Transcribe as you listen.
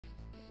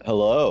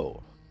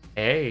Hello.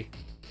 Hey,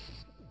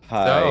 so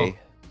Hi.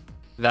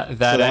 that So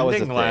that was a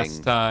ending last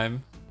thing.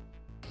 time.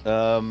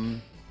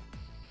 Um,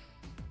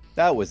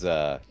 that was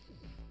Well,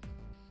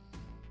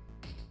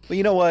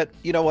 you know what?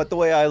 You know what? The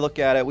way I look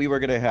at it, we were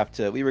gonna have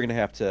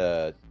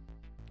to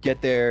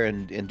get there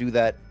and do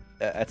that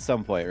at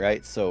some point,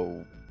 right?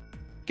 So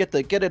get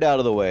it out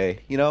of the way,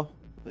 you know?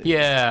 Just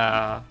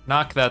Yeah,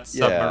 knock that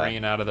yeah.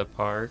 submarine out of the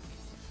park.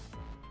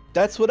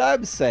 That's what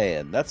I'm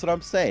saying. That's what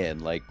I'm saying.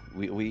 Like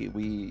we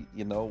we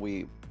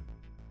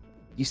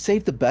you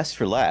save the best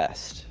for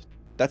last.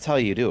 That's how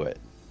you do it.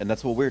 And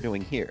that's what we're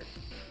doing here.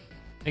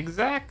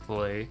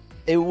 Exactly.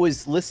 It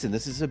was, listen,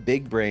 this is a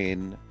big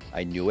brain.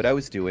 I knew what I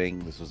was doing.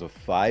 This was a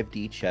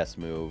 5D chess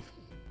move.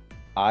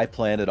 I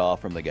planned it all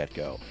from the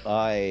get-go.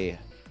 I'm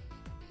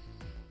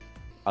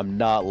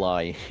not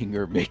lying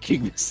or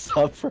making this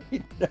up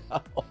right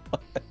now.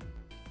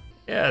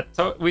 Yeah,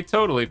 we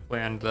totally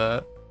planned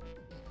that.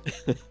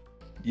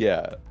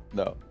 Yeah,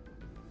 no,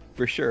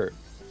 for sure.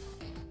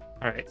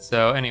 All right.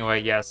 So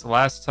anyway, yes,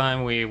 last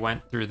time we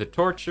went through the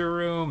torture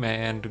room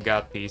and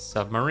got the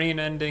submarine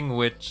ending,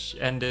 which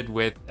ended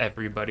with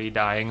everybody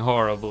dying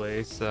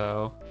horribly.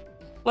 So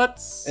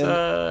let's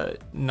And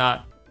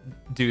not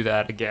do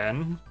that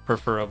again,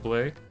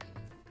 preferably.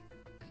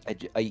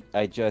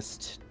 I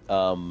just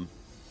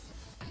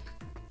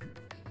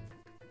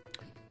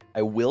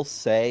I will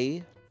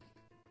say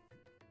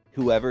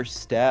whoever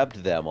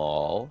stabbed them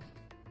all,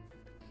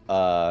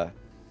 uh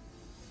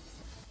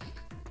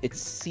it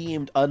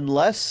seemed,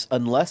 unless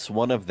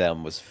one of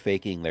them was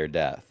faking their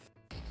death,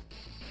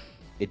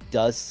 it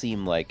does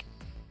seem like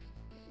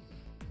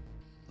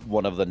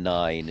one of the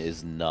nine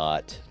is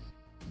not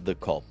the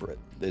culprit,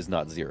 is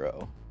not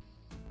Zero.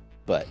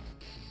 But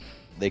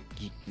they,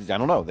 I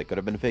don't know, they could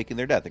have been faking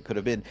their death. It could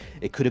have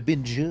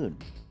been June,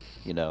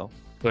 you know?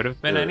 Could have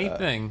been Or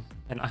anything,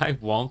 and I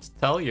won't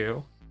tell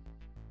you.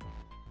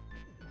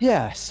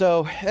 yeah,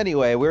 so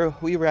anyway, we're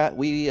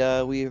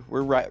rewinding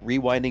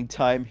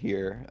time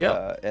here,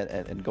 Yep,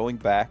 and going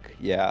back,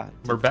 yeah,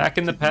 we're back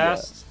in the to the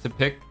past to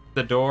pick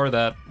the door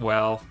that,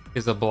 well,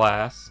 is a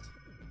blast.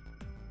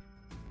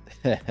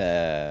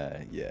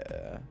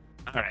 yeah.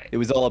 All right. It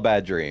was all a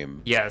bad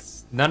dream.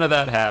 Yes, none of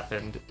that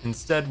happened.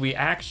 Instead, we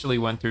actually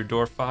went through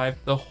door 5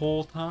 the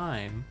whole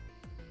time.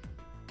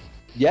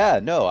 Yeah,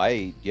 no,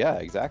 yeah,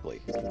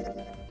 exactly.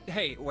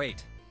 Hey,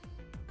 wait.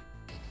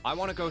 I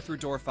want to go through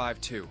door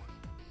 5 too.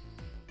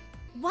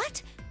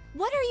 What?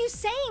 What are you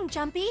saying,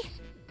 Jumpy?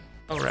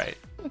 All right.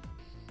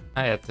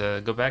 I had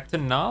to go back to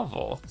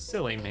novel.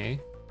 Silly me.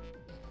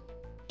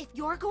 If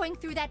you're going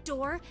through that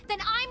door, then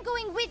I'm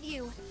going with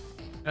you.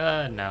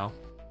 No.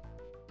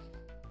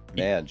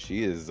 Man,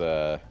 she is,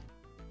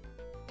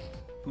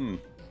 hmm.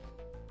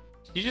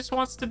 She just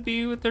wants to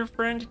be with her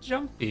friend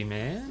Jumpy,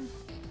 man.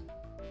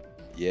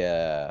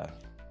 Yeah.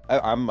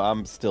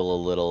 I'm still a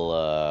little,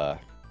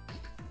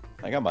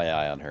 I got my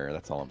eye on her,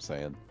 that's all I'm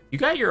saying. You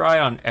got your eye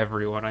on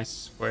everyone, I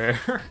swear.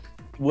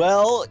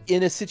 Well,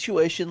 in a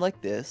situation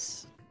like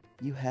this,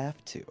 you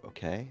have to,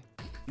 okay?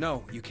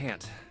 No, you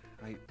can't.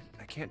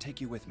 I can't take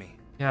you with me.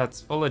 Yeah,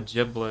 it's full of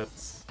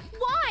giblets.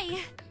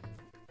 Why?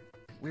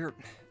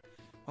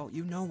 Well,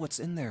 you know what's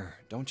in there,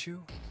 don't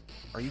you?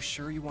 Are you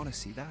sure you want to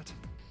see that?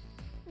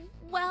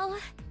 Well,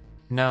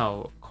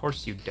 No, of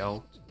course you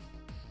don't.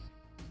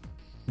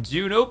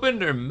 June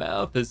opened her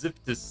mouth as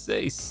if to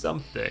say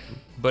something,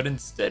 but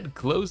instead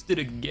closed it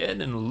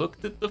again and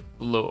looked at the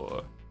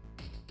floor.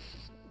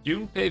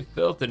 Junpei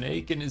felt an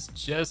ache in his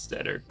chest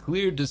at her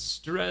clear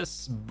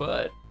distress,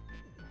 but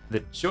the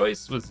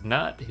choice was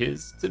not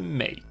his to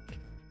make.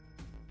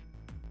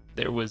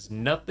 There was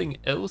nothing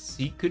else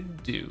he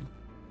could do.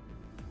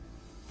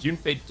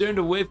 Junpei turned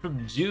away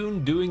from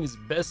June, doing his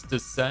best to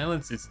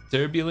silence his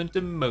turbulent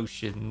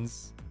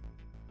emotions.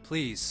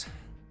 Please,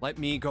 let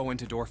me go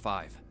into door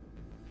 5.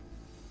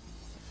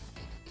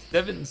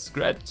 Steven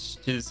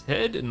scratched his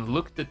head and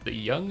looked at the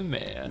young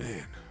man.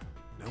 Man,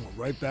 now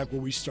we're right back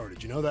where we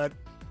started. You know that?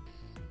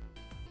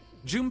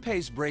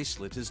 Junpei's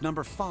bracelet is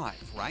number 5,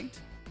 right?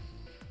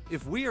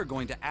 If we are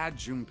going to add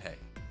Junpei,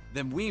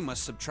 then we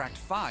must subtract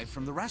 5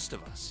 from the rest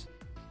of us.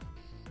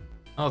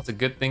 Oh, it's a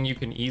good thing you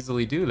can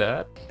easily do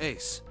that.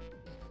 Ace,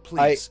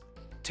 please,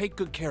 take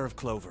good care of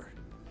Clover.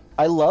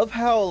 I love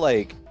how,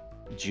 like,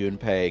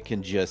 Junpei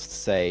can just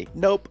say,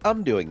 "Nope,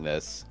 I'm doing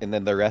this," and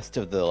then the rest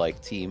of the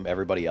like team,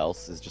 everybody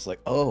else is just like,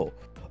 "Oh,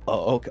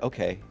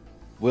 okay,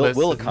 we'll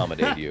Listen.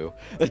 accommodate you."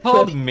 It's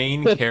called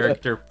main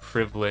character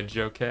privilege,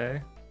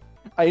 okay?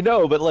 I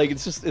know, but like,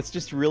 it's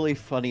just really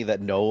funny that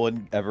no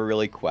one ever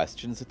really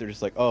questions it. They're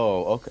just like,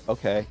 "Oh,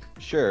 okay,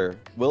 sure,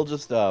 we'll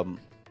just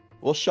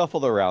we'll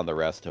shuffle around the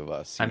rest of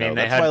us." I You mean, know,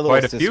 they that's my had little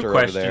quite a few sister over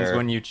questions there.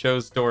 when you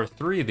chose door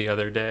 3 the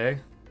other day.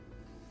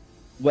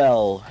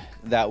 Well,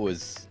 that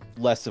was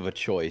less of a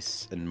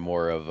choice and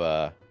more of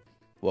a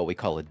what we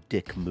call a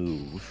dick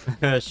move.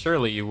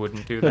 Surely you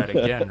wouldn't do that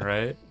again,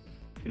 right?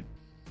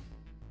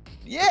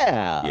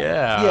 Yeah.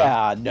 Yeah.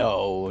 Yeah,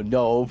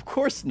 no, of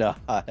course not.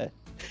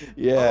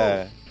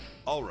 Yeah.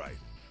 All right.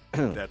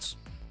 That's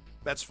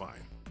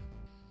fine.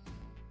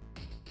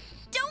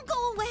 don't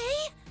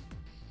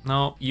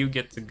No, you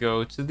get to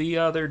go to the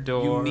other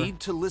door. You need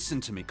to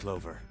listen to me,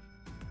 Clover.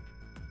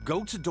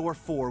 Go to door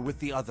 4 with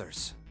the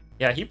others.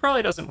 Yeah, he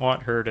probably doesn't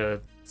want her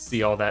to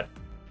see all that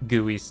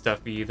gooey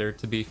stuff either,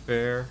 to be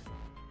fair.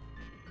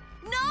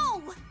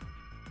 No!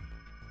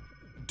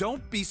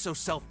 Don't be so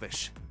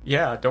selfish.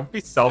 Yeah, don't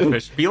be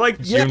selfish. Be like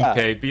Yeah,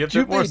 Junpei. Be a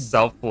bit more Junpei-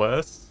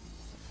 selfless.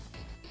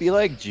 Be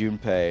like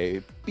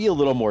Junpei. Be a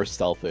little more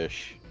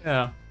selfish.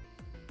 Yeah.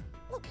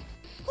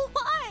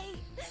 Why?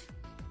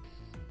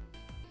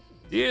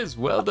 Tears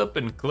welled up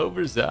in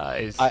Clover's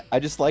eyes. I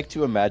just like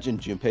to imagine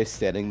Junpei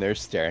standing there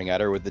staring at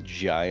her with a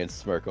giant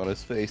smirk on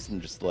his face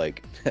and just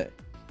like,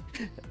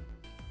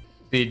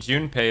 See,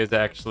 Junpei is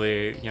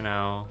actually, you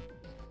know,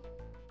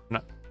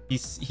 not,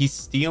 he's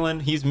stealing.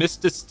 He's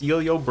Mr. Steal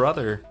Your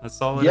Brother.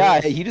 That's all it yeah,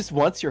 is. he just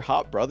wants your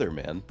hot brother,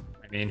 man.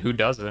 I mean, who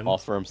doesn't? All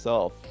for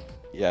himself.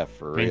 Yeah,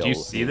 for I mean, real. do you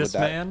see Look this at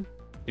that- man?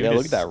 Dude Yeah,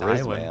 look is at that Riz,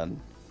 styling.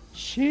 man.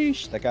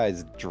 Sheesh, that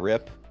guy's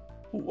drip.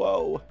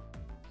 Whoa.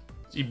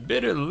 She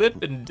bit her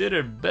lip and did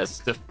her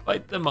best to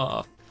fight them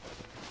off.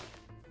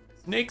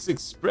 Snake's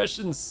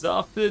expression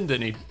softened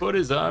and he put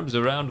his arms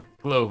around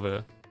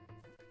Clover.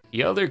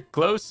 He held her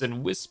close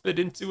and whispered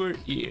into her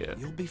ear.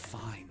 You'll be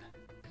fine.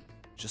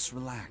 Just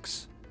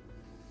relax.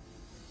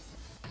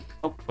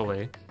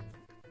 Hopefully.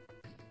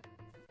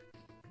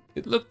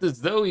 It looked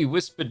as though he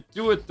whispered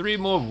 2 or 3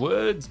 more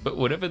words, but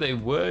whatever they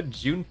were,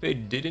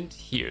 Junpei didn't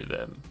hear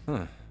them.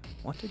 Huh.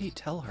 What did he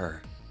tell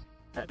her?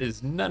 That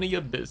is none of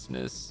your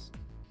business.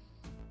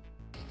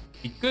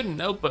 He couldn't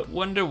help but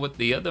wonder what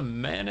the other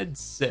man had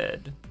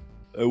said.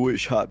 I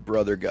wish hot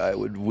brother guy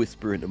would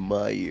whisper into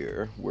my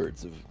ear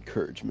words of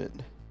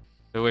encouragement.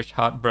 I wish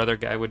Hot Brother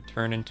Guy would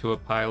turn into a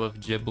pile of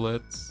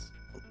giblets.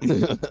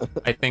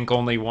 I think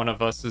only one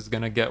of us is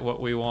gonna get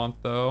what we want,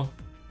 though.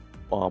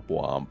 Womp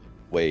womp.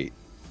 Wait.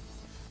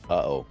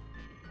 Uh-oh.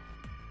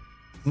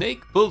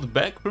 Snake pulled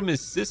back from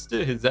his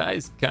sister, his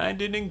eyes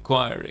kind and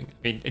inquiring.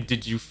 I mean,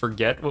 did you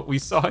forget what we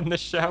saw in the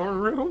shower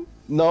room?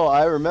 No,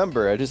 I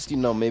remember. I just,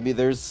 maybe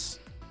there's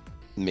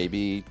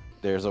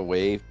a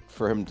way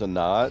for him to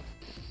not.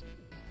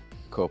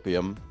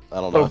 Copium. I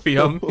don't know.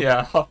 Copium,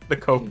 yeah, off the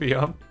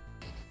copium.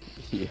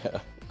 Yeah.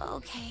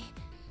 Okay,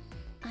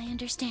 I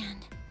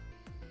understand.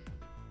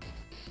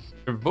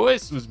 Her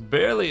voice was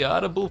barely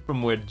audible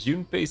from where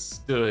Junpei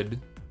stood.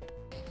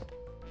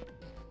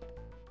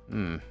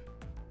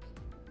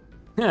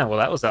 Yeah, well,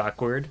 that was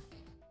awkward.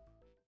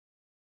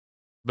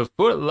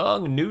 Before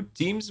long, new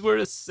teams were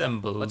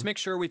assembled. Let's make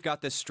sure we've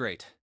got this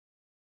straight.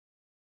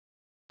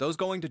 Those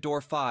going to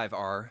door 5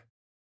 are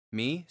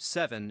me,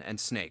 7, and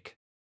Snake.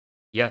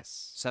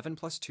 Yes. 7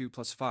 plus 2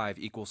 plus 5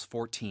 equals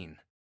 14.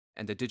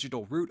 And the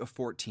digital root of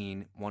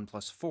 14, 1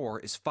 plus 4,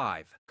 is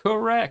 5.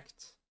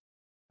 Correct.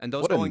 And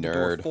those What a going to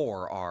door nerd.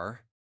 4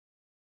 are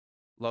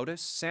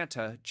Lotus,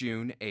 Santa,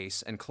 June,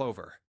 Ace, and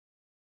Clover.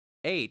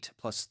 8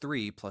 plus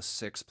 3 plus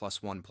 6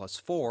 plus 1 plus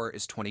 4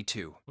 is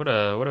 22. What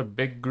a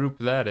big group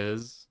that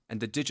is. And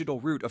the digital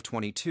root of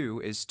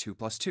 22 is 2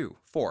 plus 2,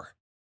 4.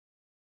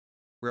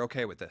 We're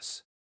okay with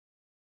this?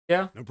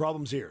 Yeah, No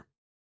problems here.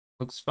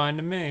 looks fine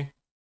to me.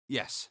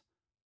 Yes.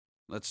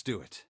 Let's do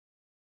it.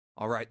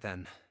 All right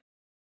then.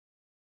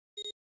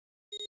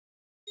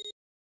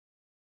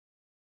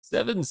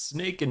 7,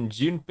 Snake, and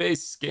Junpei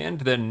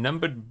scanned their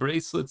numbered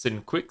bracelets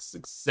in quick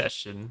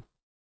succession.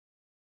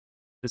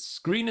 The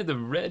screen of the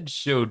red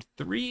showed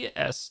 3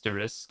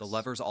 asterisks. The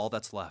lever's all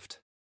that's left.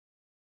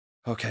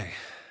 Okay.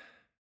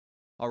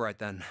 All right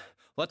then.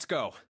 Let's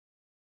go.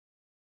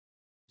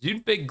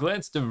 Junpei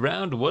glanced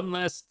around one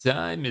last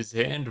time, his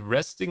hand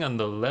resting on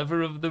the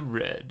lever of the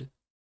red.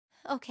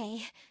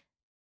 Okay,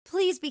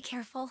 please be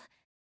careful.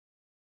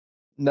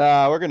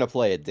 Nah, we're gonna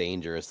play it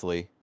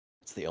dangerously.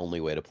 It's the only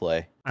way to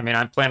play. I mean,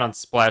 I plan on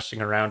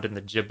splashing around in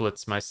the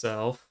giblets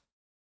myself.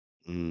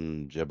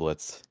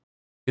 Giblets.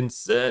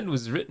 Concern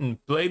was written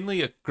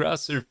plainly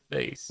across her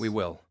face. We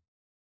will.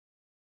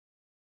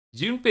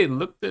 Junpei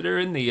looked at her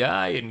in the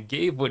eye and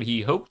gave what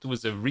he hoped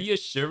was a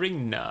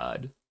reassuring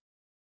nod.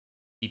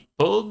 He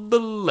pulled the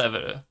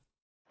lever.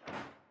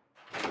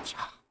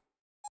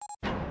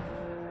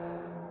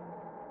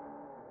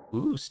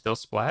 Ooh, still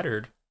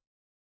splattered.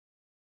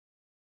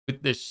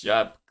 With the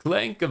sharp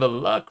clank of a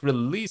lock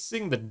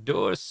releasing, the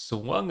door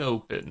swung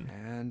open.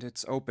 And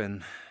it's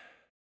open.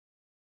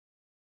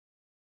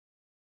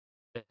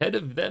 Ahead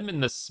of them in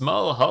the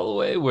small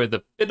hallway were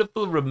the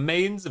pitiful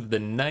remains of the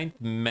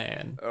 9th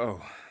man.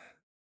 Oh,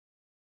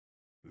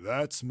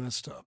 That's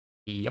messed up.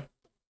 Yep.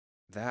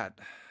 that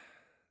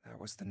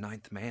was the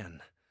 9th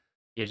man.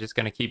 You're just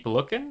gonna keep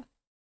looking?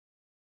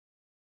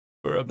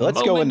 For a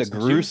Let's go into moment,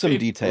 gruesome Junpei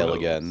detail froze.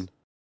 again.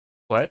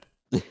 What?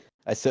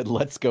 I said,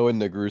 let's go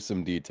into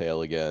gruesome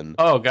detail again.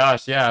 Oh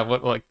gosh, yeah.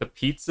 What, like the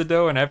pizza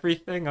dough and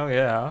everything? Oh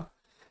yeah.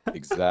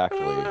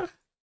 Exactly.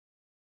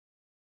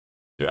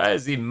 Try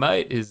as he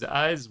might, his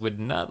eyes would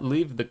not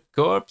leave the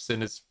corpse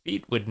and his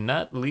feet would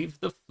not leave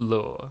the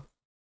floor.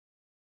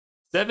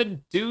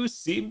 7-2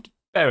 seemed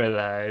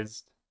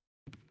paralyzed.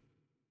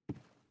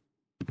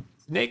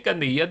 Snake, on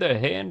the other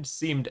hand,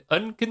 seemed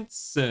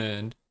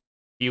unconcerned.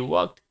 He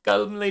walked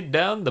calmly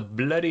down the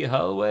bloody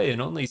hallway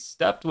and only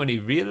stopped when he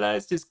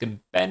realized his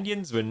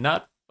companions were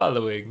not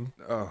following.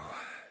 Oh.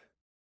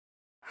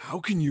 How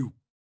can you...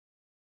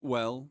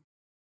 Well,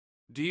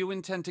 do you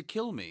intend to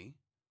kill me?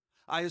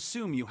 I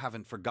assume you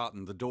haven't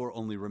forgotten the door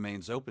only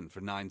remains open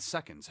for 9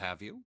 seconds,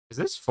 have you? Is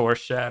this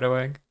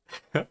foreshadowing?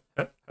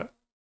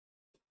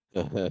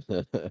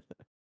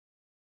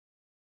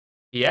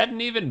 He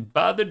hadn't even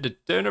bothered to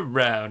turn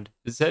around.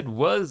 His head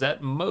was,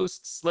 at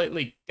most,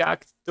 slightly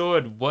cocked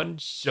toward one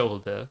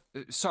shoulder.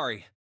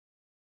 Sorry.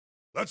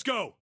 Let's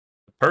go!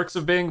 The perks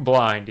of being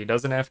blind, he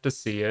doesn't have to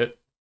see it.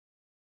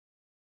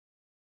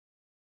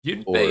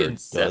 Junpei Or and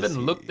does Seven he?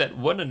 looked at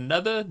one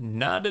another,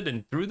 nodded,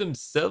 and threw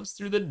themselves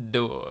through the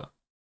door.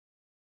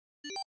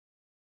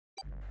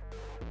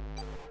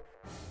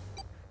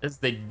 As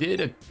they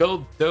did, a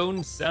cold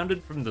tone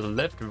sounded from the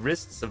left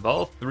wrists of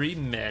all 3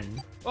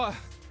 men.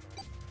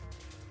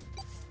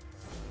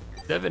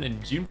 Seven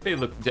and Junpei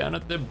looked down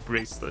at their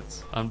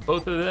bracelets. On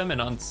both of them and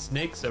on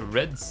Snake's, a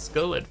red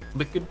skull had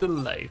flickered to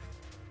life.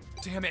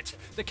 Damn it!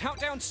 The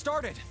countdown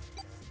started!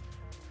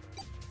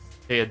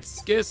 They had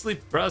scarcely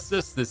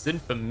processed this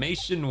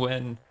information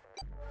when...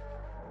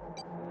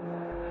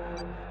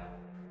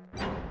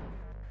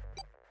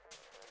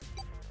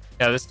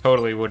 Yeah, this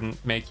totally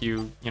wouldn't make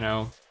you,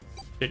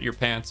 shit your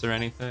pants or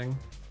anything.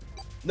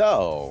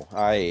 No,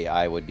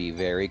 I would be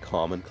very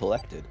calm and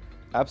collected.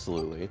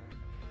 Absolutely.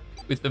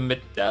 With a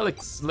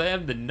metallic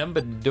slam, the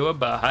numbered door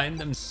behind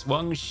them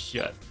swung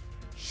shut.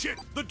 Shit,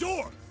 the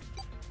door!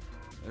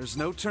 There's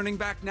no turning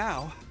back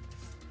now.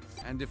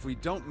 And if we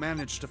don't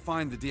manage to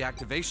find the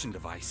deactivation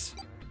device...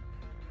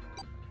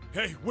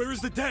 Hey, where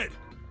is the dead?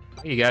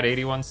 You got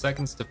 81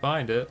 seconds to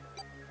find it.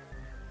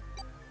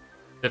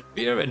 The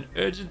fear and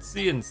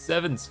urgency in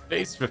Seven's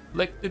face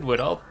reflected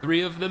what all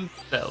 3 of them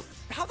felt.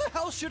 How the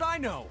hell should I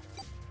know?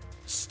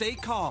 Stay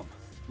calm.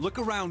 Look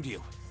around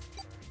you.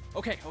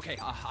 Okay,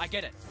 I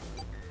get it.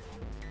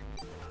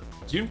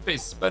 Junpei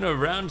spun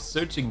around,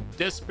 searching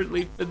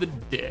desperately for the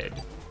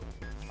dead.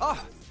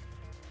 Ah!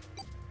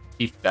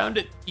 He found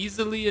it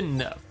easily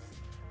enough.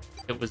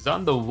 It was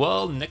on the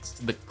wall next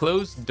to the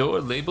closed door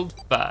labeled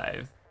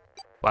 5.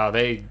 Wow,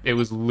 it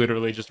was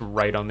literally just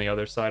right on the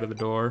other side of the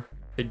door.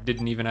 They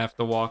didn't even have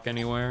to walk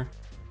anywhere.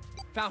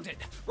 Found it!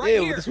 Right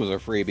Ew, here! this was a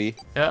freebie.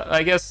 Yeah,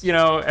 I guess,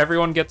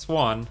 everyone gets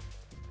one.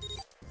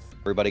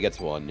 Everybody gets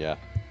one, yeah.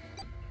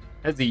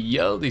 As he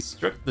yelled, he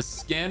struck the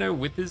scanner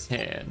with his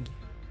hand.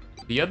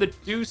 The other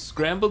 2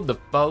 scrambled to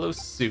follow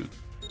suit.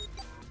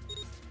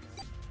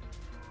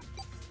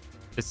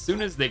 As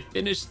soon as they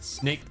finished,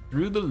 Snake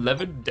threw the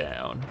lever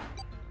down.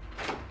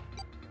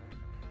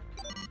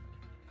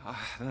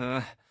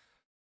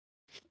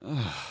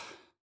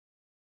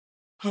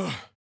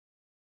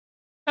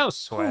 No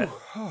sweat.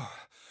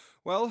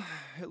 Well,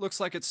 it looks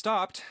like it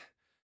stopped.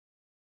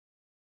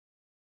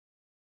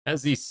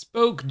 As he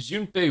spoke,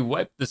 Junpei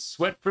wiped the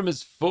sweat from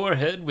his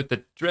forehead with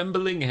a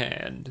trembling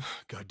hand.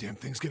 Goddamn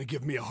thing's gonna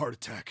give me a heart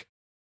attack.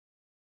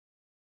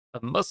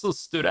 A muscle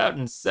stood out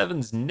in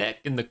Seven's neck,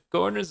 and the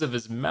corners of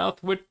his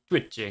mouth were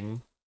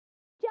twitching.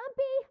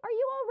 Jumpy, are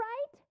you all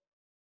right?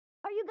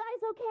 Are you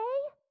guys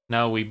okay?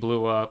 Now we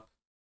blew up.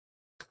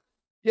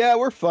 Yeah,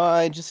 we're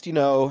fine. Just,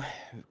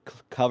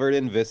 covered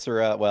in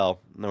viscera.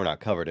 Well, no, we're not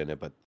covered in it,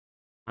 but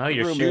Oh,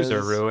 your room shoes are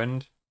is-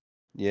 ruined.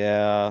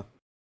 yeah.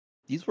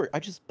 I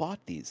just bought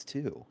these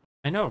too.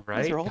 I know,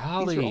 right? These are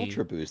Golly.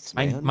 Ultra Boosts,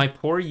 my, man. my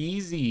poor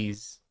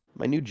Yeezys.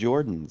 My new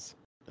Jordans.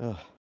 Ugh.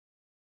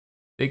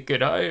 They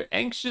could hear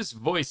anxious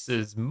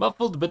voices,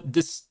 muffled but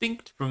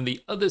distinct from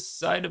the other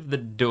side of the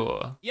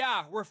door.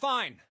 Yeah, we're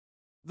fine.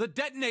 The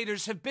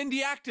detonators have been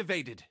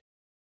deactivated.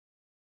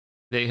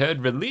 They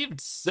heard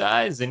relieved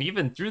sighs, and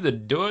even through the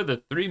door,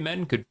 the 3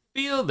 men could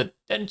feel the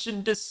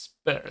tension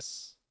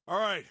disperse. All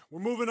right,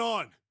 we're moving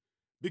on.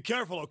 Be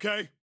careful,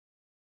 okay?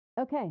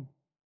 Okay.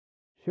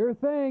 Sure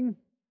thing.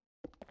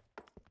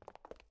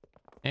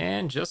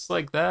 And just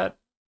like that,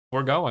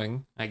 we're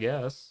going, I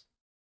guess.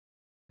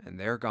 And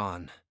they're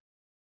gone.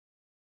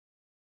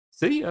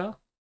 See ya.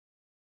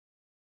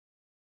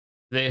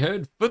 They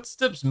heard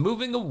footsteps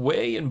moving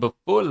away, and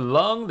before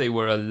long they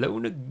were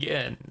alone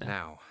again.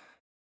 Now,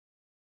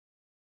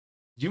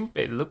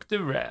 Junpei looked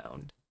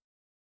around.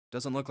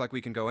 doesn't look like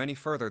we can go any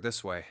further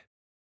this way.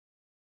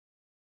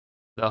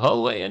 The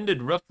hallway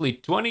ended roughly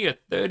 20 or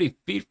 30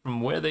 feet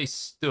from where they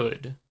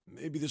stood.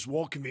 Maybe this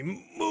wall can be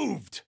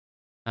moved.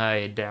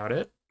 I doubt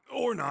it.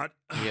 Or not.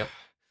 Yep.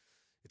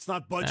 It's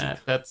not budging.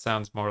 That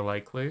sounds more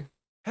likely.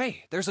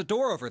 Hey, there's a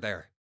door over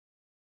there.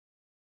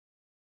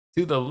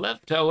 To the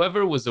left,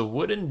 however, was a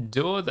wooden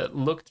door that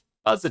looked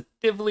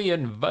positively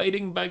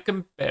inviting by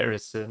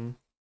comparison.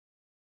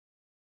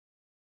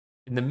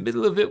 In the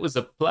middle of it was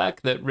a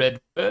plaque that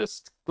read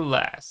First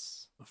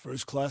Class. A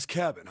first-class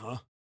cabin, huh?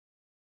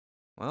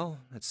 Well,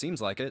 it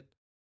seems like it.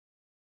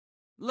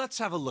 Let's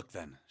have a look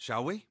then,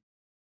 shall we?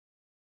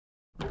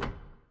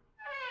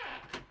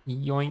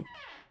 Yoink.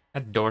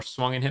 That door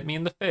swung and hit me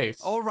in the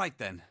face. All right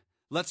then.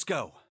 Let's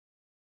go.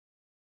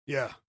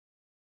 Yeah.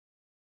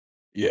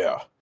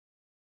 Yeah.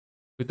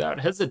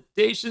 Without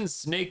hesitation,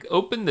 Snake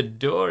opened the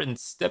door and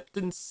stepped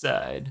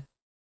inside.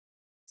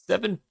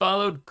 7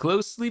 followed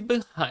closely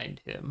behind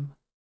him.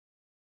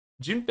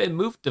 Junpei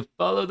moved to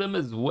follow them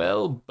as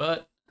well,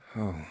 but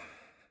Oh.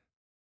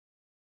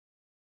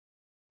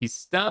 he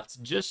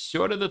stopped just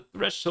short of the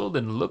threshold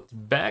and looked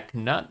back,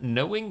 not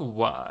knowing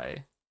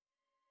why.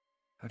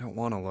 I don't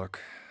want to look,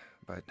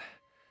 but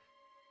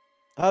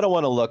I don't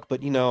want to look,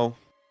 but You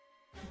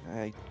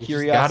just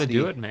curiosity. gotta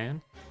do it,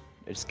 man.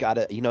 I just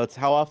gotta, it's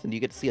how often do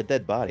you get to see a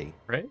dead body?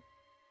 Right?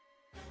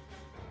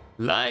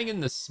 Lying in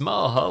the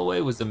small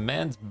hallway was a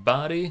man's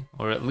body,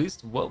 or at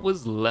least what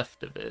was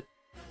left of it.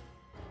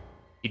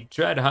 He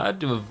tried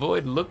hard to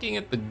avoid looking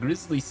at the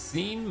grisly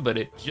scene, but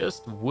it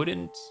just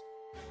wouldn't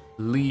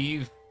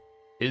leave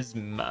his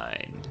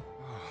mind.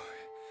 oh,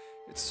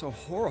 it's so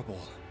horrible.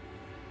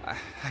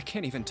 I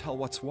can't even tell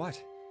what's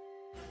what.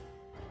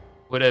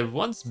 What had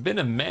once been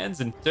a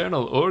man's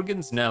internal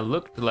organs now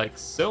looked like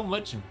so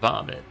much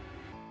vomit.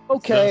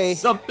 Okay.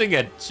 So something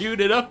had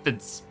chewed it up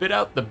and spit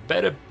out the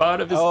better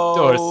part of his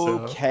torso.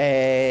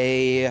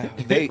 Okay.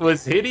 It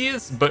was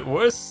hideous, but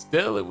worse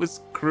still, it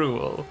was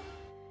cruel.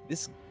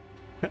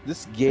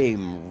 This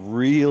game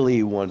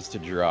really wants to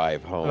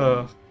drive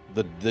home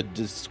Ugh. the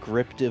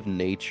descriptive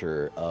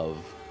nature of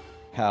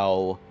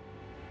how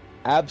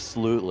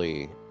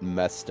absolutely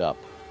messed up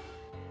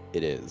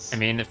it is. I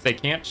mean, if they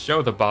can't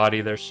show the body,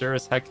 they're sure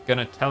as heck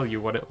gonna tell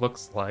you what it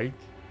looks like.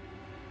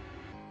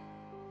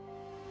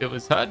 It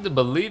was hard to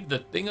believe the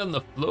thing on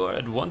the floor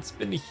had once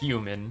been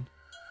human.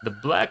 The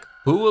black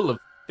pool of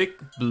thick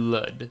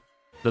blood.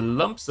 The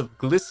lumps of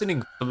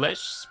glistening flesh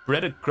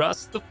spread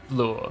across the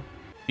floor.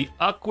 The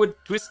awkward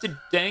twisted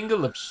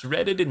tangle of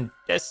shredded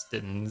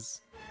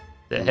intestines.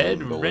 The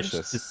head wrenched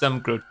delicious. to some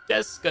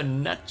grotesque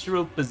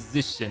unnatural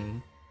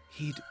position.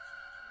 He'd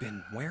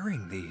been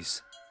wearing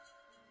these.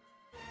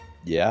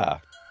 Yeah,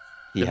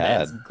 he The had.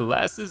 man's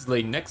glasses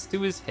lay next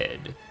to his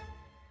head.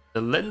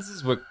 The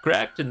lenses were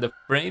cracked and the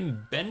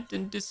frame bent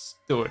and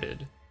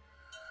distorted.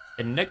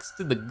 And next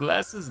to the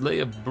glasses lay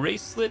a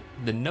bracelet,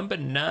 the number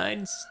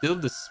 9 still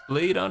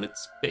displayed on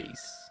its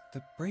face.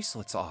 The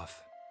bracelet's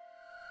off.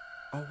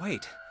 Oh,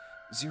 wait.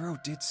 Zero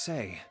did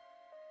say.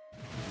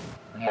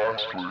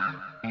 Lastly,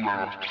 let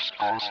us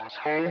discuss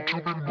how to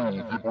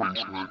remove the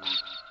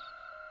bracelets.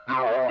 There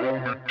are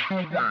only 2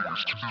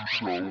 ways to do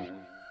so. 1.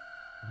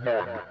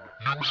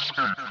 You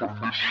escape from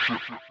this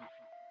ship.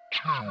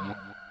 2.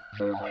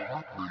 More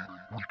likely,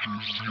 which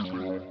is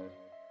 0.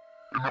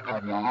 In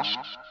other words,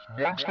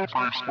 once the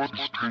bracelet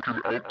is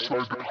taken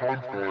outside the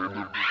confine of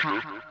the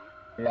ship,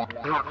 or the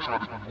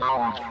paraxatic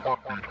wearer's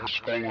heartbeat has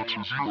fallen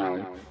to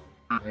 0,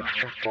 it will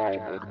shut down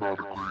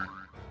automatically.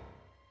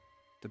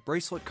 The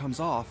bracelet comes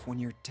off when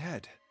you're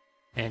dead.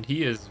 And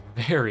he is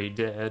very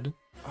dead.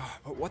 Oh,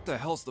 but what the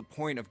hell's the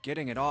point of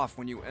getting it off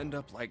when you end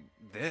up like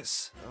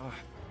this? Oh,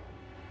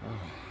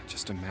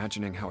 just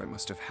imagining how it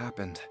must have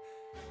happened.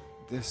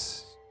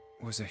 This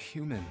was a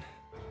human.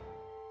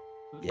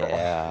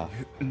 Yeah,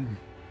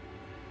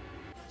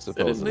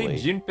 Suddenly, supposedly.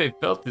 Junpei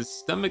felt his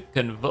stomach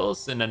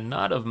convulse and a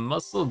knot of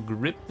muscle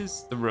gripped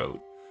his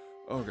throat.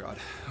 Oh god.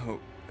 Oh,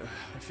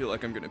 I feel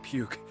like I'm gonna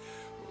puke.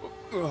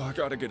 Oh, I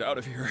gotta get out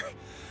of here.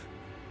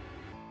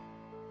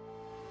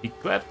 He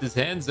clapped his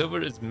hands over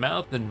his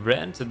mouth and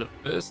ran to the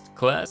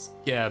first-class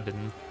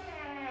cabin.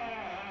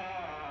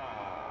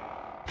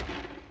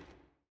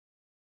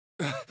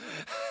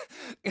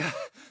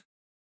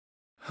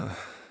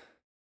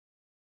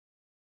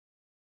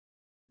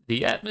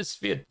 The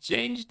atmosphere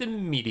changed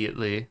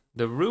immediately.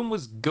 The room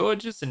was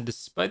gorgeous, and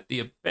despite the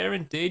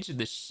apparent age of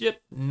the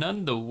ship,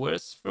 none the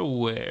worse for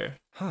wear.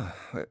 Huh.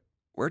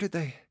 Where did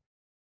they...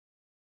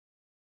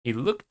 He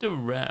looked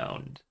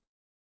around.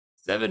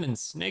 Seven and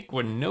Snake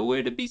were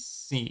nowhere to be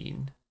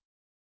seen.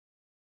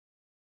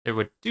 There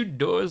were 2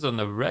 doors on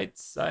the right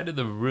side of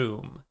the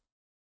room.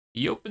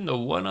 He opened the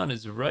one on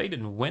his right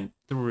and went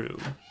through.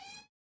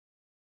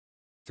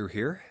 Through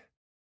here?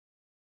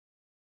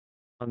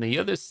 On the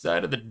other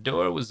side of the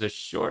door was a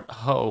short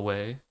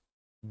hallway.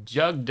 He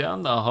jogged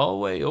down the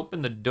hallway,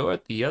 opened the door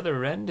at the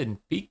other end, and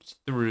peeked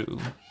through.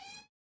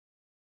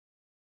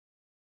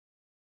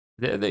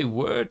 There they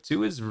were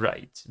to his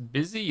right,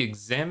 busy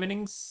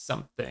examining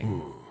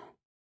something.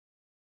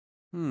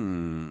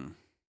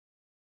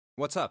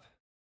 What's up?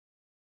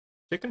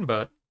 Chicken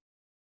butt.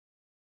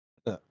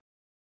 Uh.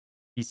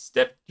 He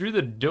stepped through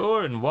the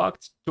door and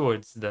walked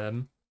towards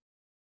them.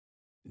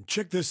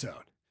 Check this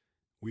out.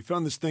 We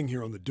found this thing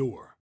here on the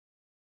door.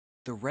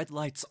 The red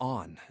light's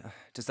on.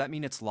 Does that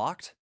mean it's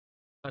locked?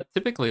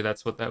 Typically,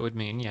 that's what that would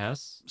mean,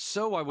 yes.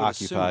 So I would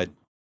Occupied. assume.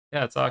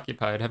 Yeah, it's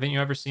occupied. Haven't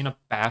you ever seen a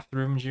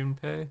bathroom,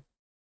 Junpei?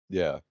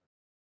 Yeah.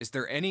 Is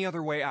there any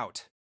other way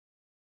out?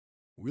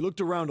 We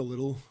looked around a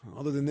little.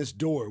 Other than this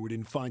door, we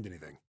didn't find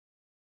anything.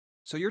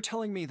 So you're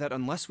telling me that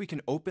unless we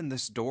can open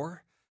this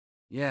door?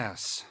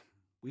 Yes,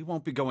 we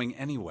won't be going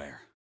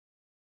anywhere.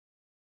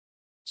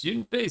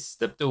 Junpei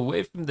stepped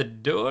away from the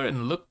door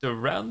and looked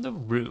around the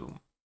room.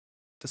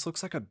 This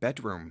looks like a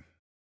bedroom.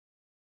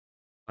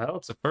 Well,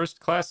 it's a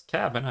first-class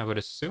cabin. I would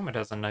assume it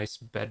has a nice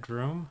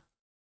bedroom.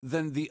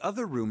 Then the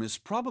other room is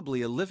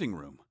probably a living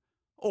room,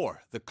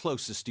 or the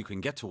closest you can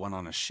get to one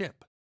on a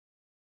ship.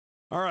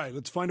 All right,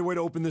 let's find a way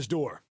to open this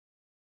door.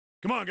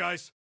 Come on,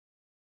 guys.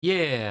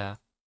 Yeah.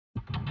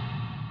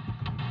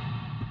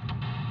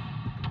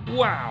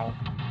 Wow.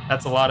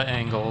 That's a lot of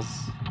angles.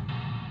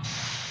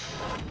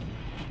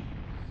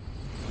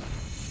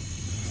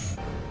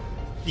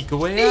 Sneak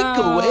away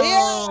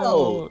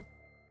out.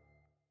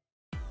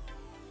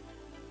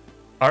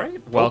 All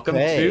right, welcome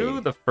Okay. to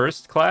the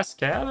first class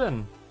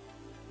cabin.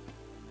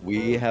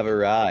 We have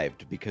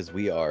arrived because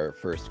we are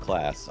first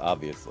class,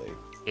 obviously.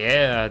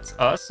 Yeah, it's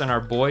us and our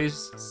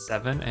boys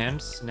Seven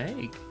and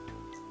Snake.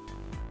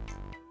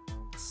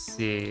 Let's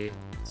see.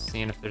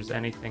 Seeing if there's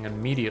anything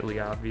immediately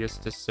obvious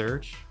to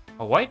search.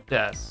 A white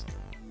desk.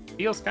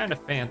 Feels kind of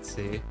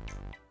fancy,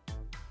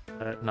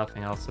 but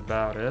nothing else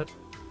about it.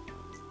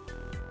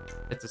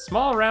 It's a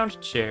small round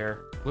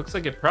chair. Looks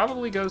like it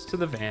probably goes to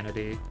the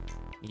vanity.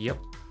 Yep.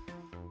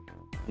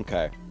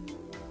 Okay.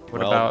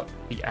 What Well- about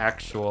the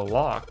actual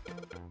lock?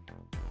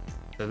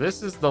 So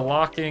this is the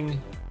locking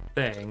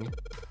thing.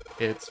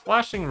 It's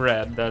flashing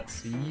red.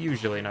 That's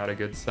usually not a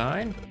good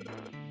sign.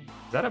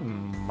 Is that a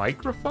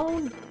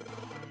microphone?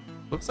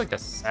 Looks like a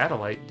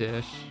satellite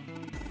dish.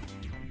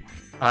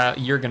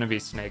 You're gonna be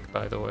Snake,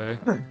 by the way.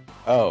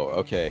 Oh,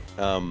 okay.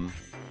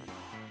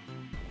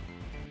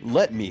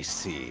 Let me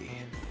see.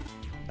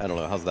 I don't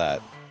know. How's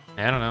that?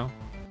 I don't know.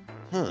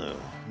 Huh.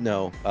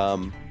 No.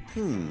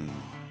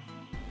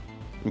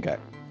 Okay,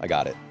 I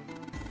got it.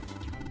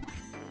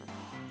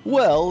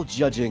 Well,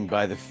 judging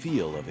by the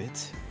feel of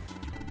it,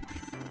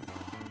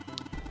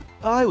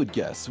 I would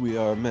guess we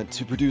are meant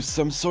to produce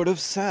some sort of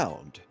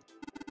sound.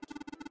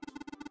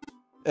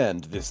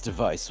 And this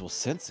device will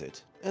sense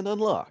it and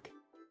unlock.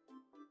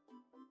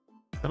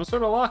 Some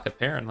sort of lock,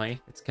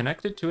 apparently. It's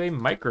connected to a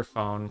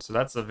microphone, so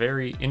that's a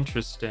very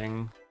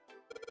interesting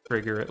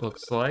trigger, it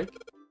looks like.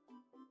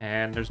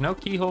 And there's no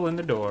keyhole in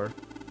the door.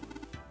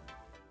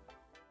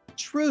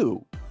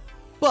 True,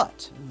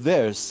 but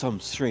there's some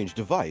strange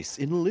device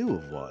in lieu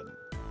of one.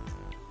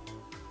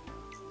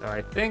 So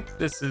I think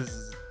this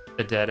is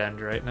a dead end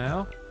right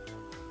now.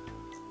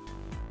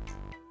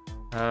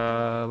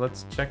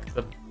 Let's check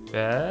the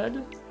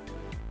bed.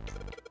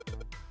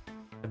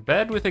 A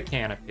bed with a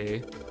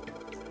canopy.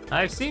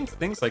 I've seen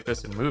things like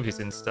this in movies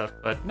and stuff,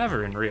 but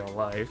never in real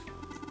life.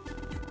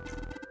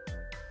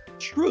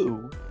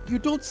 True, you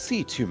don't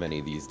see too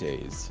many these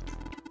days.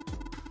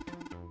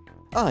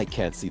 I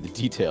can't see the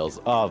details,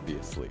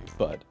 obviously,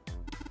 but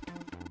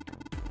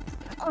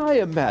I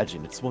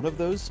imagine it's one of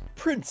those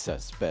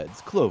princess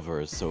beds Clover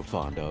is so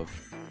fond of.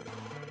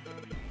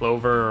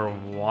 Clover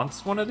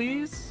wants one of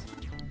these?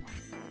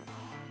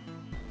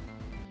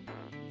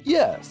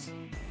 Yes,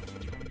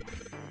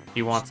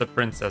 He wants a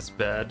princess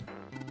bed.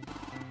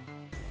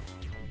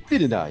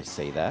 didn't I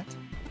say that?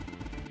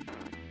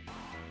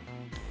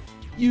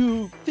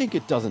 You think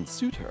it doesn't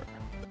suit her?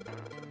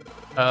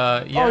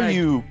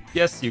 Yeah.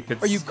 Yes, you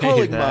could Are you say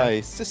calling that.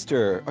 my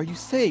sister? Are you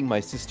saying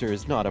my sister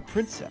is not a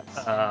princess?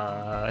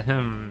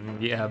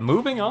 Yeah,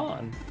 moving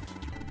on.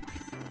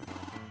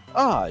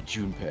 Ah,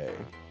 Junpei.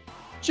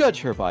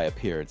 Judge her by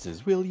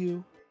appearances, will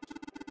you?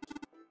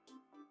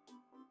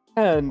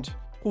 And,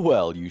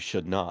 well, you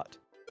should not.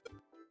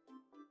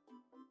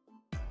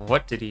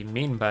 What did he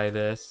mean by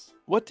this?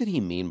 What did he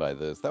mean by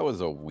this? That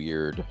was a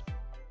weird...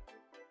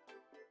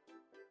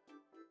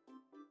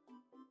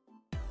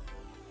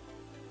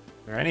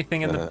 Is there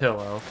anything in the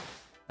pillow?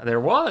 There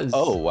was!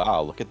 Oh,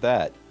 wow, look at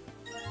that.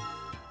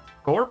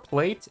 Core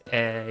plate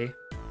A.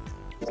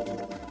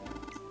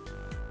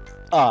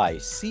 I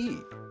see.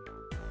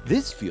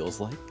 This feels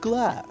like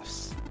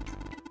glass.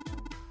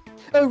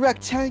 A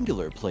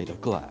rectangular plate of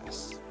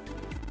glass.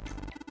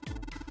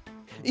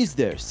 Is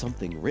there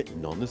something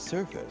written on the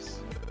surface?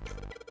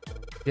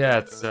 Yeah,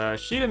 it's a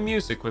sheet of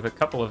music with a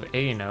couple of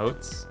A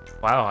notes.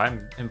 Wow,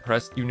 I'm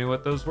impressed you knew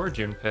what those were,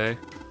 Junpei.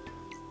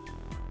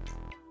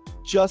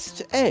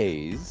 Just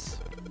A's?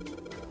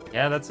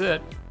 Yeah, that's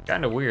it.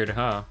 Kinda weird,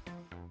 huh?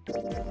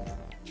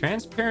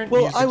 Transparent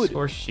Well, music I would-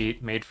 source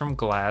sheet made from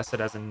glass. It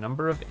has a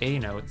number of A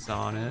notes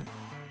on it.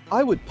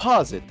 I would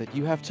posit that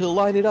you have to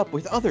line it up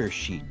with other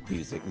sheet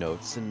music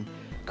notes and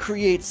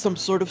create some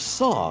sort of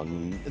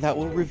song that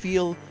will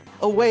reveal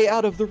a way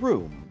out of the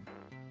room.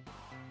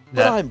 But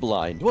That- I'm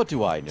blind, what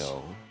do I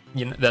know?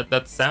 You know,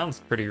 that sounds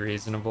pretty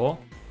reasonable.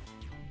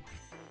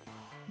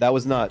 That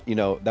was not,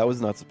 that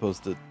was not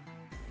supposed to...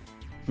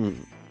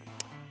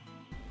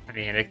 I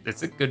mean,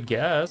 it's a good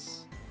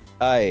guess.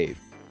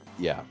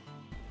 Yeah.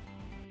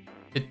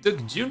 It took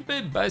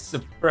Junpei by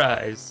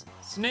surprise.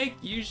 Snake,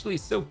 usually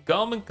so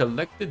calm and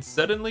collected,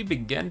 suddenly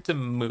began to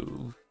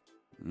move.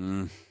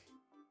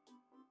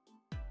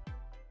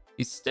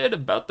 He stared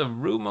about the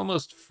room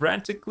almost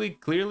frantically,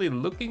 clearly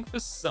looking for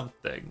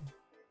something.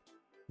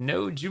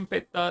 No,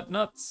 Junpei thought,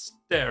 not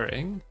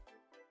staring.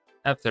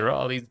 After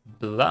all, he's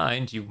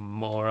blind, you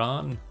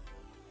moron.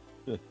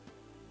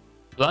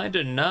 Blind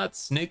or not,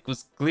 Snake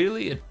was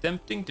clearly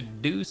attempting to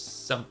do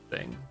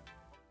something.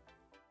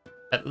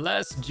 At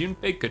last,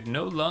 Junpei could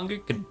no longer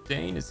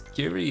contain his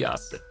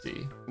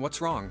curiosity.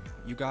 What's wrong?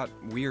 You got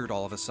weird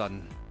all of a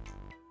sudden.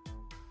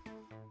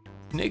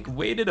 Snake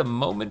waited a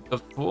moment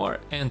before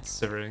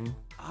answering.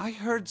 I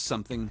heard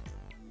something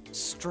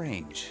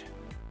strange.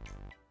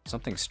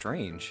 Something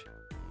strange.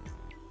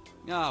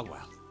 Ah,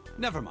 well,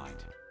 never mind.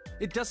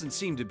 It doesn't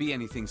seem to be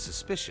anything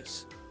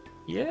suspicious.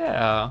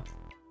 Yeah.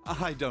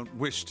 I don't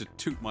wish to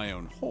toot my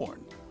own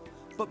horn,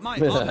 but my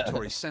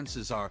auditory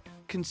senses are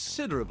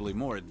considerably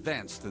more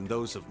advanced than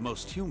those of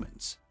most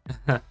humans.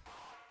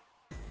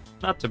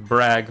 Not to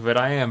brag, but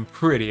I am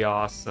pretty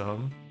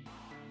awesome.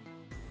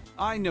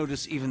 I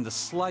notice even the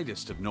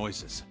slightest of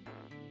noises.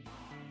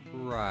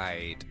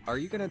 Right. Are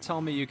you gonna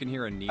tell me you can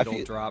hear a needle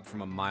feel- drop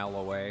from a mile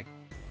away?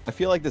 I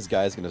feel like this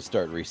guy's gonna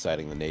start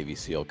reciting the Navy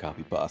SEAL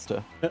copy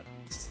pasta.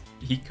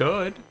 He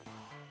could.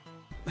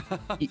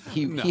 No,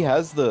 He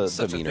has the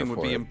such a demeanor thing would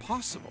for be it.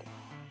 impossible.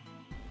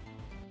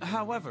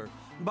 However,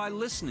 by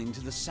listening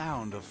to the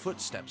sound of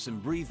footsteps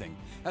and breathing,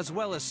 as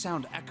well as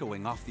sound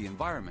echoing off the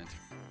environment,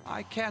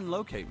 I can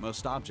locate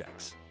most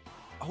objects.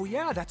 Oh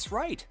yeah, that's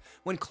right.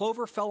 When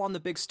Clover fell on the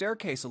big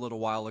staircase a little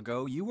while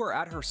ago, you were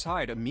at her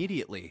side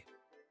immediately.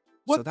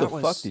 What So the that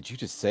fuck was- did you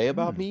just say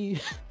about me,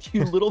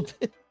 you little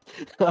bit?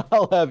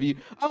 I'll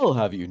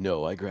have you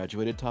know I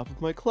graduated top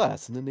of my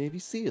class in the Navy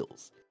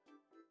SEALs.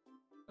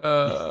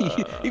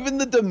 Even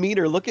the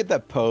demeanor, look at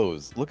that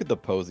pose. Look at the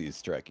pose he's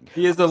striking.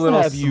 He is a I'll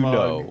little have smug. you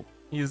know.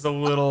 He's a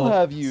little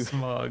have you-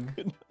 smug.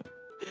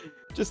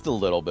 Just a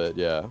little bit,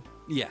 yeah.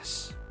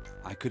 Yes,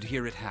 I could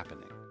hear it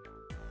happening.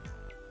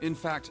 In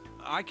fact,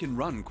 I can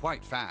run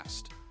quite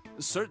fast.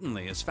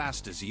 Certainly as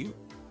fast as you.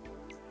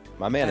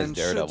 My man is And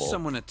Daredevil. should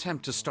someone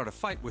attempt to start a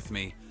fight with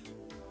me,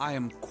 I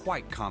am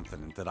quite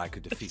confident that I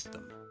could defeat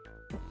them.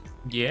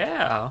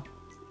 Yeah.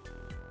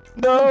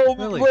 No,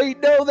 Really?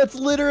 wait, no, that's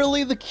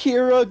literally the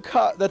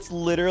that's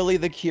literally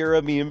the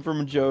Kira meme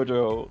from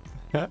JoJo.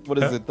 What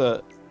is it?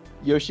 The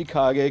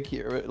Yoshikage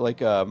Kira,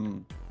 like,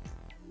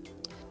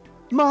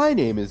 my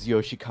name is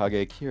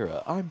Yoshikage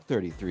Kira. I'm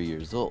 33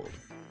 years old.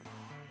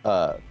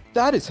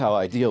 That is how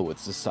I deal with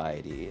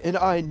society, and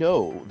I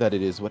know that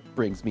it is what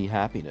brings me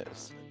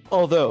happiness.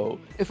 Although,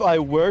 if I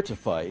were to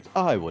fight,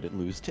 I wouldn't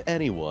lose to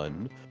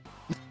anyone.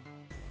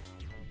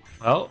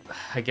 Well,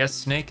 I guess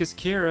Snake is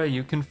Kira.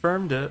 You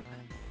confirmed it.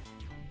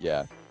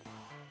 Yeah.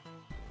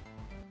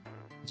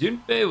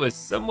 Junpei was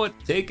somewhat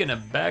taken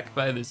aback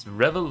by this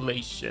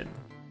revelation.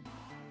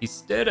 He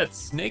stared at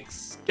Snake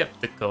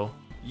skeptical.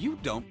 You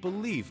don't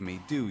believe me,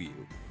 do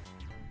you?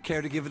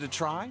 Care to give it a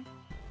try?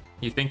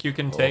 You think you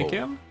can take Oh.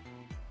 him?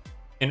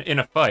 In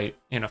a fight.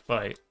 In a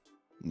fight.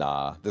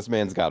 Nah, this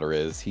man's got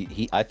Riz.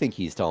 I think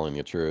he's telling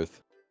the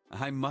truth.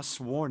 I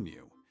must warn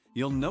you,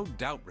 you'll no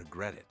doubt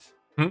regret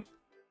it.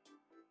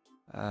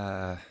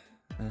 Uh,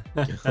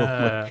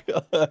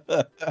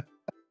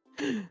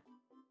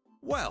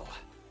 Well,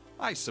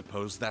 I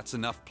suppose that's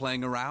enough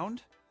playing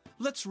around.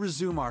 Let's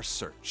resume our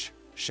search,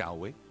 shall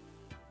we?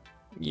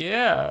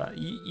 yeah,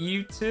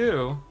 you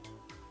too.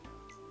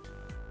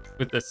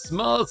 With a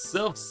small,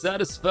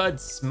 self-satisfied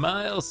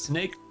smile,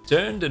 Snake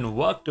turned and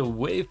walked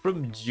away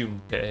from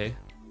Junpei. Is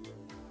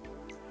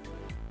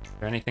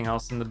there anything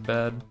else in the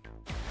bed?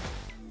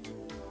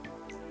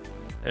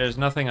 There's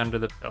nothing under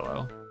the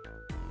pillow.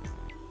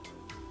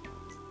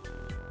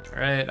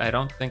 Alright, I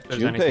don't think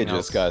there's Junpei anything else.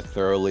 just got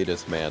thoroughly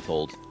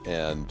dismantled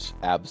and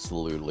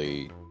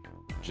absolutely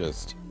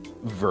just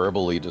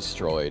verbally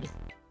destroyed.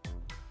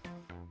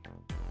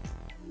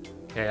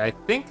 Okay, I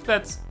think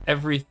that's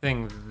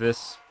everything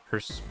this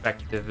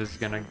perspective is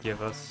gonna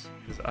give us.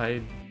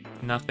 Because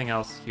nothing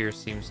else here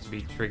seems to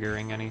be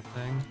triggering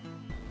anything.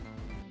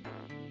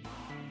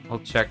 I'll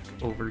check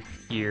over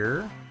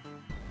here.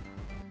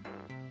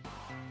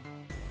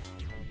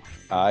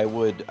 I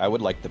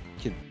would like the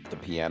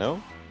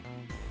piano.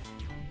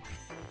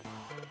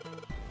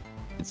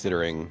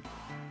 Considering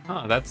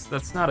Huh,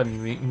 that's not a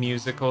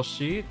musical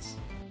sheet.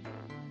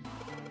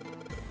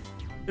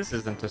 This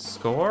isn't a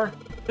score.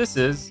 This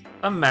is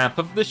a map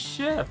of the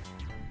ship.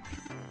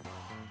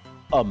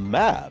 a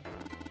map.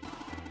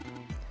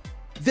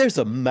 There's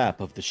a map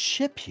of the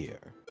ship here.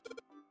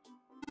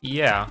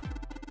 Yeah.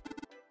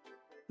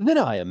 Then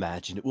I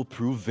imagine it will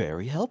prove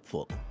very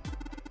helpful.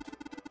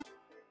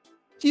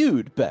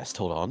 You'd best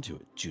hold on to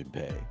it,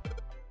 Junpei.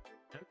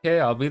 Okay,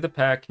 I'll be the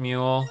pack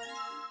mule.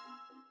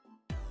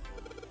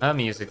 A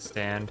music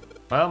stand.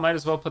 Well, might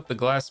as well put the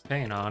glass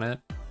pane on it.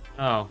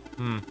 Oh,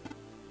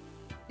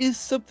 Is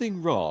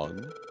something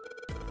wrong?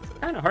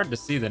 kind of hard to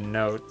see the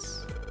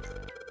notes.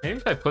 Maybe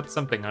if I put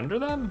something under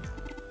them?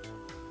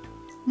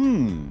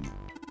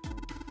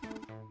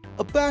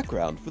 A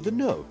background for the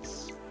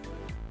notes.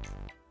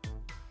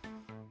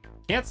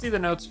 Can't see the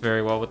notes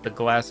very well with the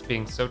glass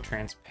being so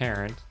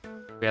transparent.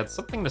 If we had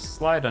something to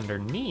slide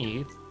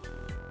underneath.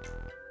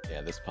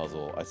 Yeah, this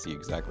puzzle, I see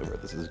exactly where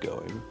this is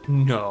going.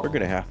 No. We're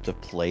gonna have to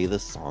play the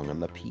song on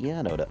the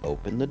piano to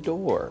open the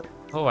door.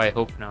 Oh, I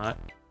hope not.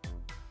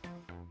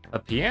 A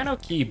piano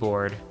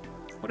keyboard.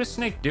 What is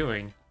Snake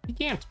doing? He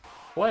can't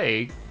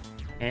play,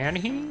 can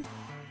he?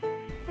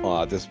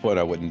 Oh, at this point,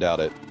 I wouldn't doubt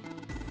it.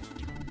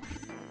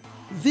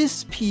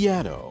 This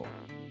piano.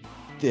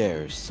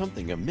 There's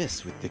something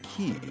amiss with the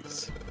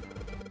keys.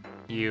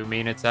 You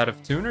mean it's out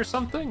of tune or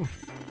something?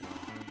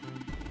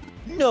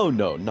 No,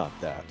 not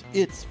that.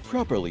 It's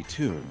properly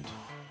tuned.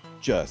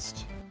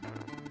 Just...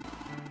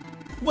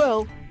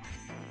 well,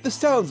 the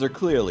sounds are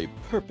clearly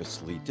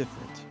purposely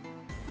different.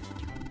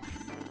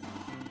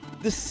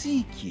 The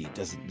C key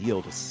doesn't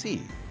yield a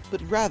C,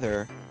 but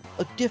rather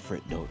a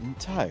different note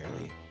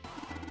entirely.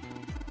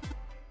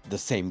 The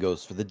same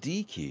goes for the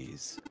D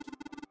keys.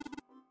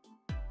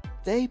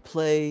 They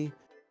play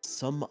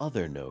some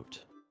other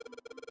note.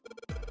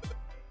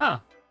 Huh.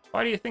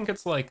 Why do you think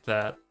it's like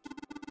that?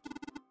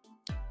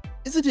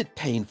 Isn't it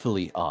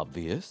painfully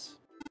obvious?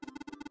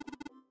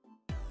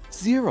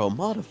 Zero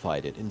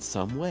modified it in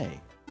some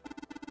way.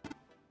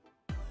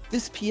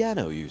 This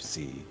piano, you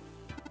see,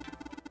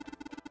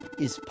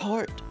 is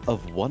part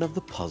of one of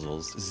the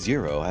puzzles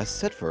Zero has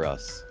set for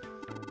us.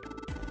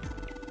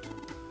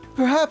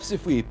 Perhaps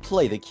if we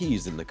play the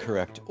keys in the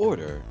correct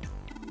order,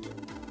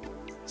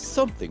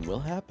 something will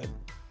happen.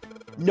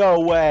 No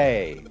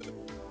way!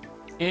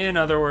 In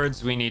other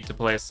words, we need to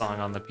play a song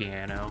on the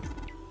piano.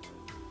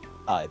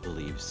 I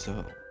believe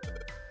so.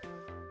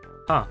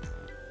 Huh.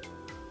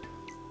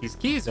 These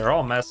keys are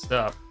all messed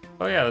up.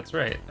 Oh yeah, that's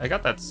right. I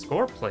got that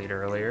score plate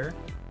earlier.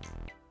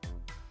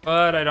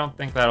 But I don't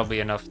think that'll be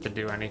enough to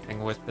do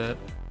anything with it.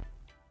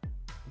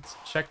 Let's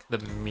check the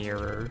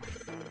mirror.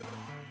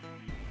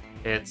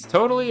 It's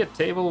totally a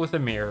table with a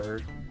mirror.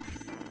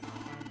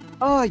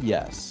 Ah,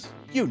 yes.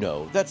 You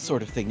know, that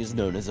sort of thing is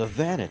known as a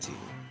vanity.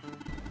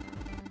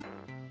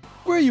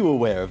 Were you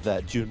aware of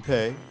that,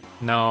 Junpei?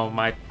 No,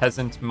 my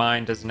peasant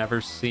mind has never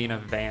seen a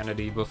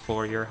vanity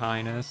before, Your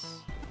Highness.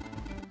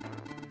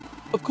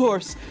 Of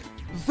course,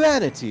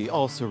 vanity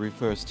also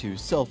refers to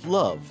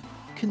self-love,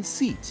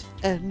 conceit,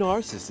 and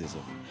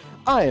narcissism.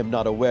 I am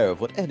not aware of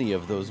what any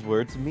of those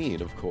words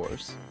mean, of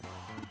course.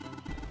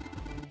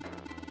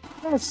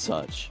 As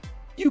such,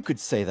 you could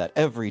say that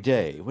every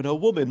day when a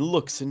woman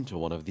looks into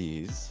one of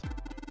these,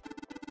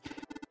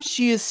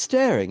 she is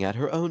staring at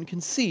her own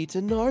conceit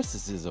and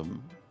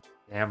narcissism.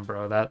 Damn,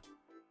 bro,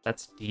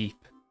 that's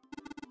deep.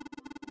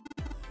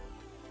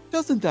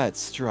 Doesn't that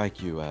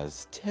strike you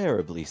as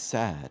terribly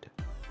sad?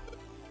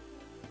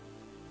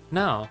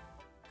 No.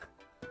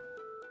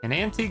 An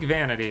antique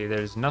vanity,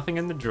 there's nothing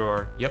in the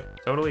drawer. Yep,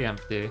 totally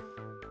empty.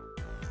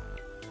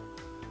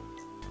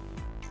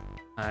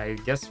 I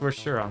guess we're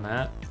sure on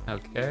that.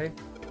 Okay.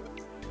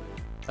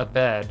 A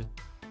bed.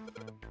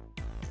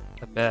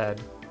 A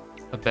bed.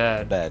 A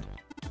bed.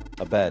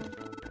 A bed.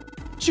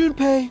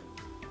 Junpei,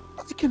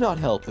 I cannot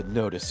help but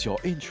notice your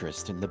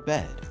interest in the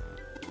bed.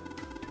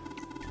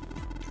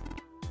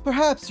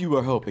 Perhaps you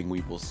are hoping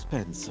we will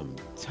spend some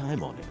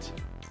time on it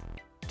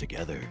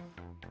together.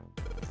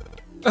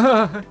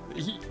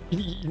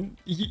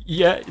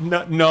 Yeah,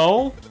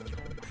 no.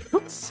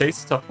 Don't say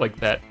stuff like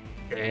that,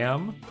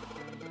 damn.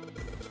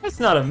 That's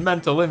not a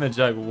mental image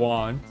I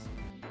want.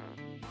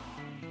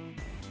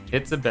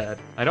 It's a bed.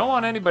 I don't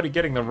want anybody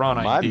getting the wrong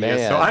My idea,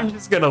 man. so I'm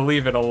just gonna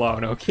leave it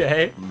alone,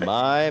 okay?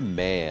 My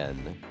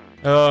man.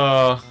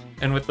 Oh,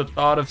 and with the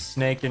thought of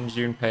Snake and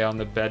Junpei on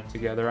the bed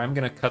together, I'm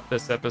gonna cut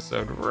this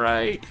episode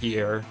right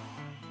here.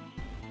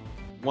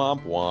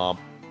 Womp womp.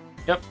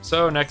 Yep,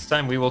 so next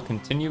time we will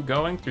continue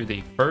going through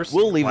the first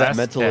We'll leave that class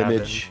mental cabin.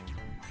 image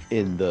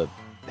in the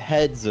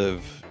heads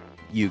of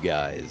you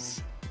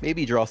guys.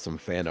 Maybe draw some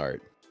fan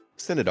art.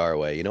 Send it our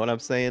way, you know what I'm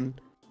saying?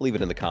 Leave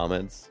it in the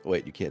comments.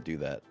 Wait, you can't do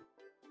that.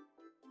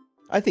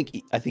 I think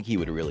he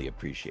would really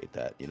appreciate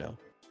that, you know?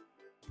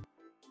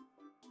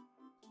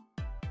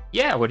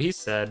 Yeah, what he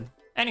said.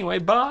 Anyway,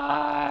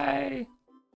 bye!